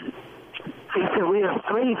mistake. He said, we have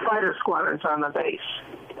 3 fighter squadrons on the base,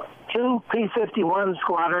 2 P-51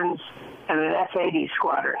 squadrons, and an F-80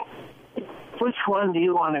 squadron. Which one do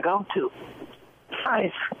you want to go to?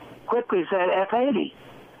 I quickly said F-80.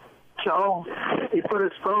 So he put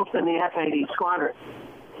us both in the F-80 squadron.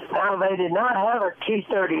 Now, they did not have a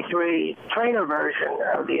T-33 trainer version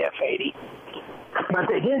of the F-80, but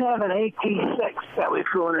they did have an AT-6 that we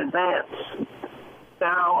flew in advance.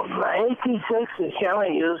 Now, the AT-6 is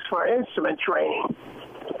generally used for instrument training.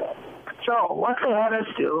 So what they had us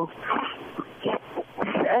do,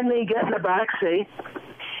 had me get in the back seat,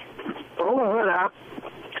 pull the hood up.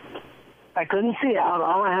 I couldn't see out.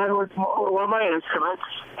 All I had were my instruments.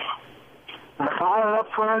 The pilot up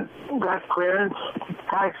front got clearance,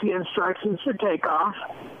 taxi instructions for takeoff.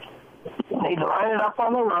 He'd line it up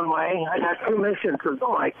on the runway. I got 2 missions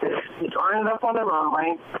like this. He'd line it up on the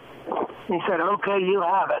runway. He said, okay, you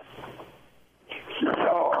have it.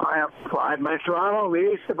 So I applied my throttle,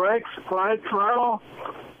 released the brakes, applied throttle,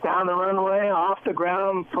 down the runway, off the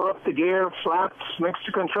ground, pull up the gear, flaps,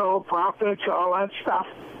 mixture control, prop pitch, all that stuff.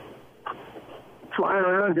 Fly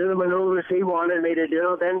around, do the maneuvers he wanted me to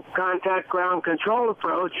do, then contact ground control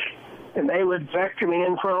approach, and they would vector me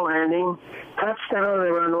in for a landing, touch down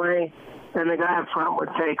the runway, and the guy up front would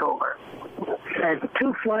take over. I had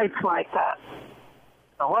 2 flights like that.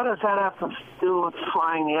 Now, what does that have to do with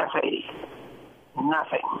flying the F-80?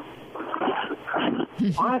 Nothing.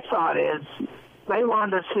 My thought is, they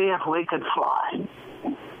wanted to see if we could fly.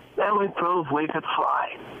 Then we proved we could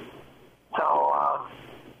fly. So,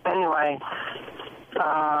 anyway,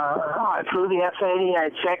 I flew the F-80. I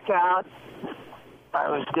checked out. I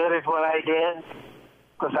was good at what I did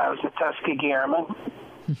because I was a Tuskegee Airman.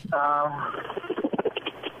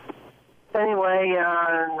 Anyway,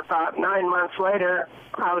 about 9 months later,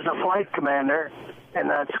 I was a flight commander in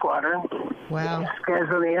that squadron. Wow.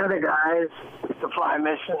 Scheduling the other guys to fly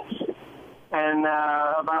missions. And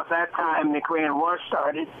about that time, the Korean War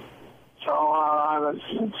started. So I was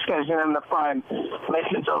scheduling them to fly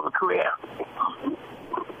missions over Korea.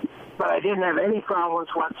 But I didn't have any problems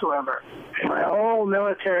whatsoever. My whole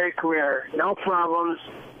military career, no problems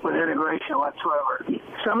with integration whatsoever.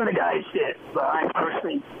 Some of the guys did, but I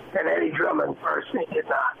personally, and Eddie Drummond personally, did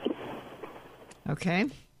not. Okay.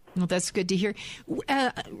 Well, that's good to hear.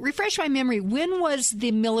 Refresh my memory. When was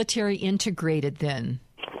the military integrated then?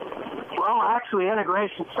 Well, actually,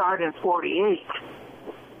 integration started in 48.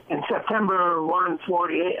 In September 1,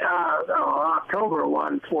 48, October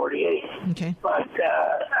 1, 48. Okay. But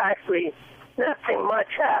actually, nothing much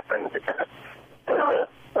happened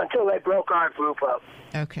until they broke our group up.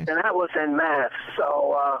 Okay. And that was en masse.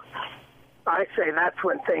 So I say that's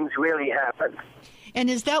when things really happened. And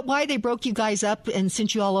is that why they broke you guys up and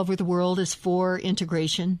sent you all over the world, is for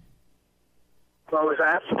integration? What was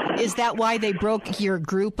that? Is that why they broke your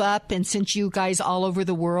group up and sent you guys all over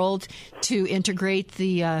the world to integrate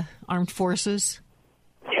the armed forces?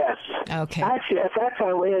 Yes. Okay. Actually, at that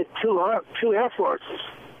time, we had two Air Forces,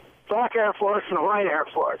 Black Air Force and a White Air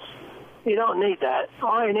Force. You don't need that.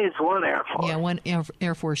 All you need is one Air Force. Yeah, one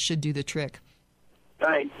Air Force should do the trick.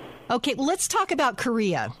 Right. Okay, well, let's talk about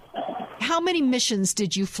Korea. How many missions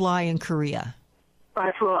did you fly in Korea?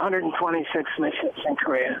 I flew 126 missions in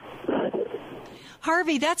Korea.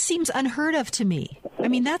 Harvey, that seems unheard of to me. I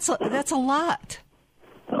mean, that's a lot.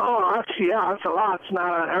 Oh, actually, yeah, that's a lot. It's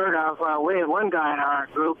not unheard of. We had one guy in our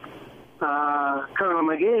group, Colonel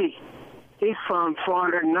McGee. He's flown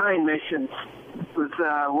 409 missions with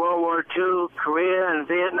World War II, Korea, and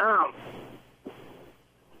Vietnam.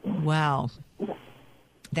 Wow.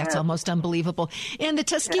 That's almost unbelievable. And the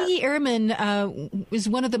Tuskegee Airmen is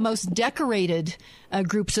one of the most decorated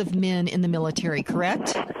groups of men in the military,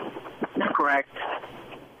 correct? Correct.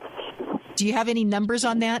 Do you have any numbers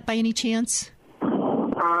on that by any chance?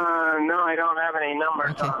 No, I don't have any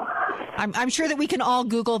numbers. Okay. I'm sure that we can all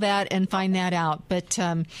Google that and find that out. But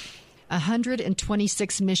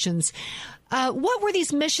 126 missions. What were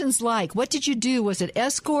these missions like? What did you do? Was it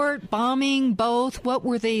escort, bombing, both? What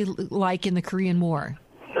were they like in the Korean War?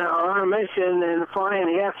 Our mission in flying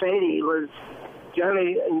the F-80 was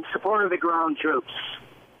generally in support of the ground troops.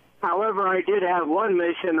 However, I did have one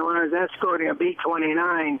mission when I was escorting a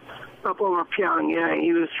B-29 up over Pyongyang.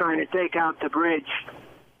 He was trying to take out the bridge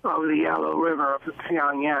of the Yellow River of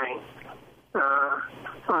Pyongyang.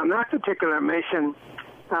 On that particular mission,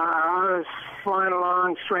 I was flying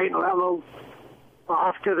along straight and level,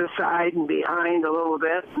 off to the side and behind a little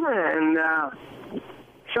bit, and a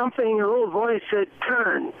little voice said,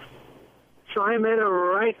 turn. So I made a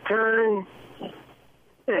right turn,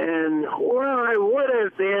 and where I would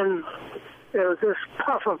have been, there was this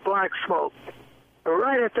puff of black smoke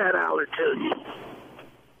right at that altitude.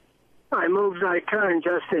 I turned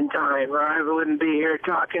just in time, or I wouldn't be here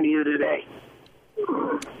talking to you today.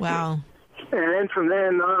 Wow. And then from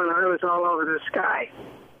then on, I was all over the sky.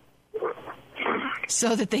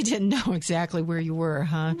 So that they didn't know exactly where you were,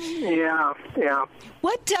 huh? Yeah.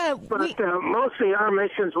 But mostly our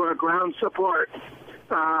missions were ground support.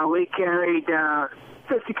 We carried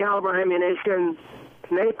 50 caliber ammunition,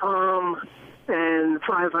 napalm, and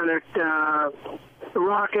 500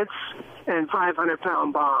 rockets and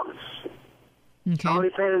 500-pound bombs. Okay. All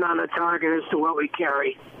depending on the target as to what we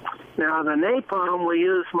carry. Now, the napalm we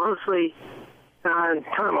use mostly on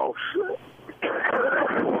tunnels.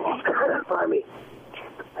 Pardon me.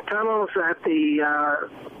 Tunnels that the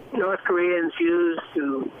North Koreans use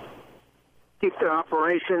to keep their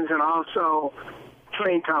operations, and also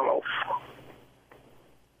train tunnels.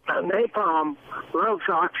 Napalm loves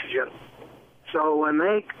oxygen. So when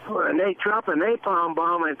they drop a napalm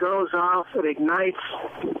bomb, it goes off, it ignites,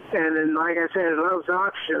 and then, like I said, it loves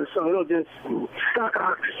oxygen, so it'll just suck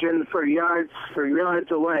oxygen for yards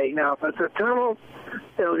away. Now, if it's a tunnel,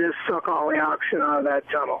 it'll just suck all the oxygen out of that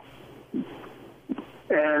tunnel.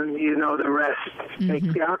 And you know the rest. Take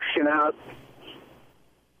the oxygen out.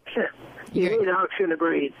 You need oxygen to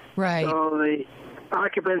breathe. Right. So the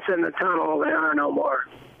occupants in the tunnel, they are no more.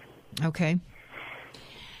 Okay.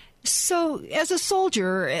 So, as a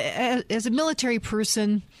soldier, as a military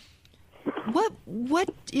person, what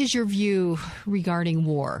is your view regarding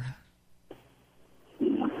war?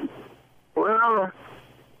 Well,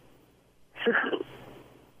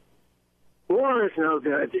 war is no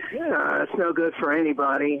good. It's no good for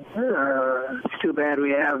anybody. It's too bad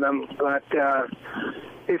we have them. But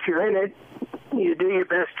if you're in it, you do your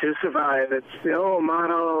best to survive. It's the old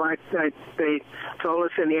motto, like they told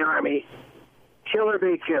us in the Army. Kill or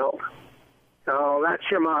be killed. So that's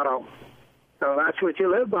your motto. So that's what you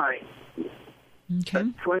live by. Okay.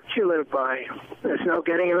 That's what you live by. There's no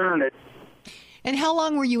getting around it. And how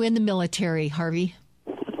long were you in the military, Harvey?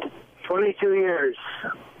 22 years.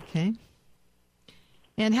 Okay.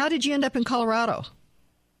 And how did you end up in Colorado?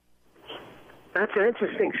 That's an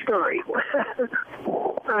interesting story.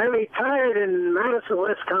 I retired in Madison,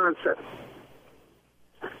 Wisconsin.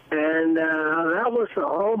 And that was the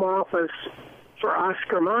home office for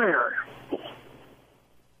Oscar Mayer.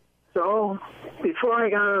 So before I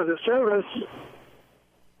got out of the service,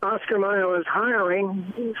 Oscar Mayer was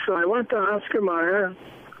hiring. So I went to Oscar Mayer,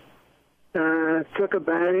 took a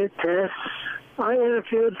battery of tests. I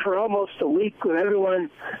interviewed for almost a week with everyone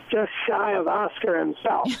just shy of Oscar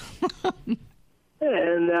himself.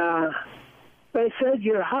 And they said,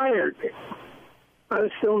 "You're hired." I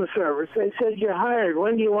was still in the service. They said, "You're hired.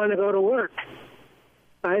 When do you want to go to work?"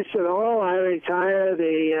 I said, I retire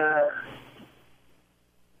the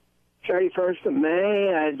 31st of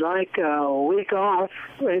May. I'd like a week off.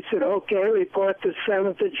 They said, okay, report the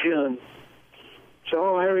 7th of June.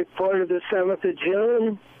 So I reported the 7th of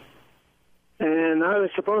June, and I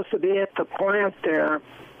was supposed to be at the plant there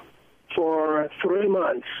for 3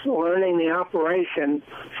 months, learning the operation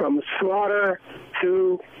from slaughter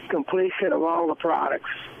to completion of all the products.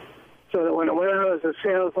 So that when I went out as a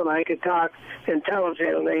salesman, I could talk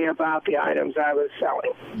intelligently about the items I was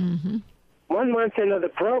selling. Mm-hmm. 1 month into the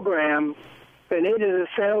program, they needed a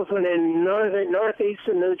salesman in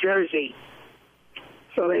northeastern New Jersey.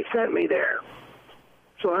 So they sent me there.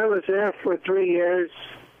 So I was there for 3 years,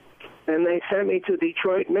 and they sent me to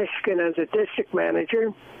Detroit, Michigan as a district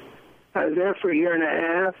manager. I was there for a year and a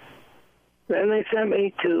half. Then they sent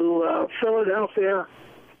me to Philadelphia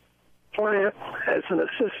plant as an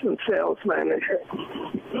assistant sales manager.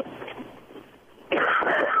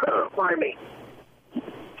 Pardon me.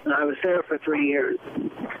 I was there for 3 years.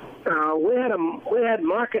 We had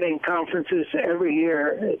marketing conferences every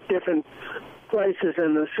year at different places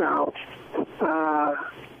in the South.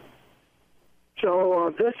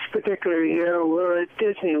 So this particular year, we're at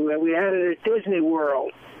Disney. We had it at Disney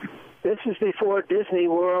World. This is before Disney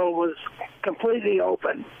World was completely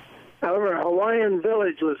open. However, Hawaiian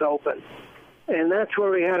Village was open, and that's where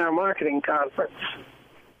we had our marketing conference.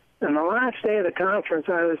 And the last day of the conference,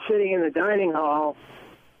 I was sitting in the dining hall,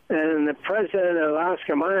 and the president of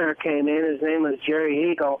Oscar Mayer came in. His name was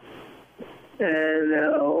Jerry Eagle. And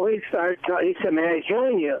we started talking. He said, "May I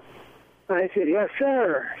join you?" I said, "Yes,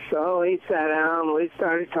 sir." So he sat down. We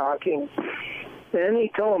started talking. Then he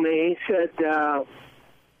told me, he said,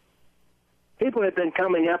 people had been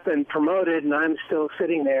coming up and promoted, and I'm still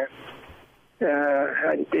sitting there.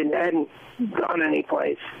 I hadn't gone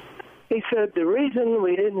anyplace. He said, the reason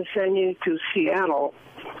we didn't send you to Seattle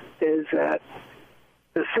is that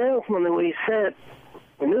the salesman that we sent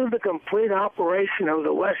knew the complete operation of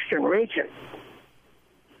the Western region.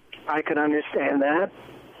 I could understand that.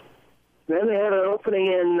 Then they had an opening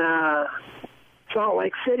in Salt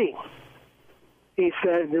Lake City. He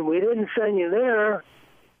said, we didn't send you there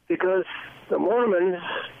because the Mormons,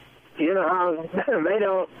 you know how they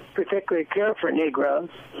don't particularly care for Negroes.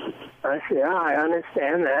 I said, yeah, I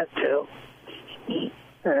understand that too.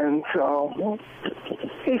 And so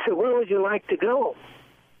he said, where would you like to go?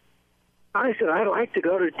 I said, I'd like to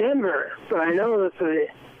go to Denver, but I know that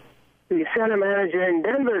the center manager in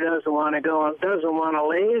Denver doesn't want to go, doesn't want to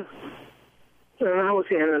leave. And that was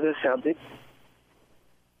the end of the subject.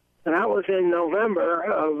 And that was in November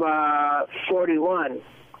of 41.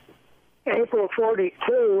 April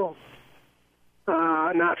 42,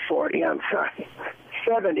 not 40, I'm sorry,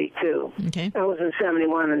 72. Okay. That was in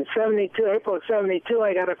 71. In 72, April of 72,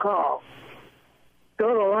 I got a call.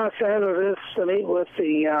 Go to Los Angeles to meet with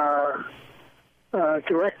the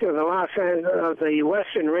director of the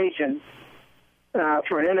Western region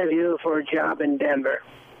for an interview for a job in Denver.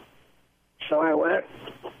 So I went.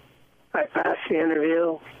 I passed the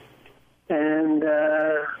interview and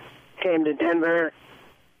came to Denver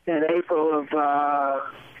in April of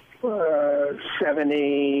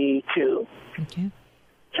 72. Okay.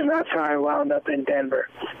 And that's how I wound up in Denver.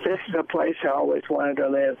 This is a place I always wanted to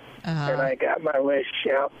live, and I got my wish,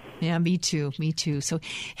 yeah. Yeah, me too. So,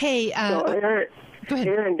 hey... so go ahead.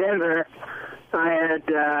 Here in Denver, I had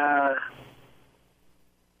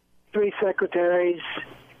 2 secretaries,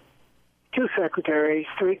 3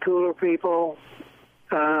 cooler people,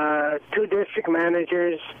 2 district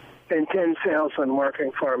managers, and 10 salesmen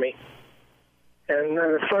working for me. And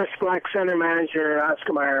the first black center manager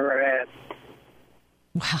Oscar Mayer ever had.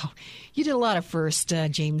 Wow. You did a lot of first,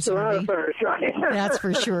 James. A lot of first, right? That's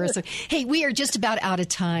for sure. So, hey, we are just about out of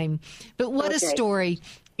time, but what a story.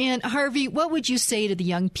 And Harvey, what would you say to the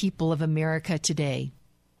young people of America today?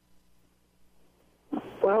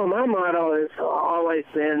 Well, my motto has always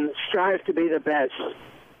been strive to be the best,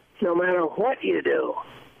 no matter what you do.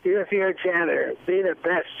 If you're a janitor, be the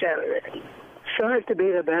best janitor. Strive to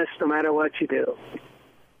be the best no matter what you do.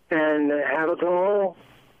 And have a goal.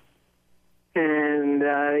 And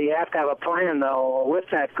you have to have a plan, though, with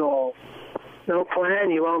that goal. No plan,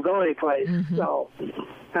 you won't go anyplace. Mm-hmm. So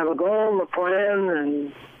have a goal and a plan,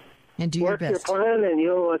 and do work your best. Your plan, and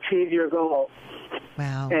you'll achieve your goal.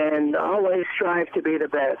 Wow. And always strive to be the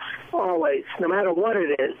best. Always, no matter what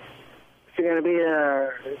it is. If you're going to be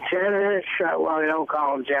a janitor, well, they don't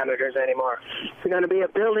call them janitors anymore. If you're going to be a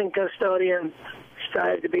building custodian,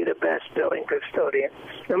 strive to be the best building custodian.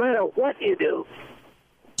 No matter what you do,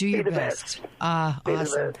 do your best.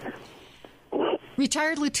 Awesome.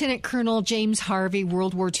 Retired Lieutenant Colonel James Harvey,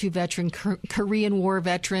 World War II veteran, Korean War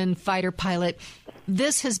veteran, fighter pilot.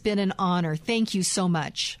 This has been an honor. Thank you so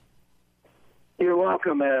much. You're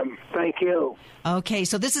welcome, ma'am. Thank you. Okay,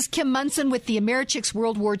 so this is Kim Munson with the Americhicks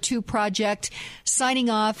World War II Project signing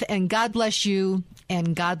off, and God bless you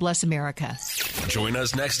and God bless America. Join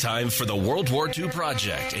us next time for the World War II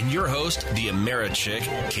Project and your host, the Americhick,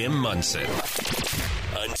 Kim Munson.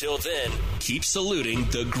 Until then, keep saluting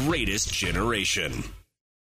the greatest generation.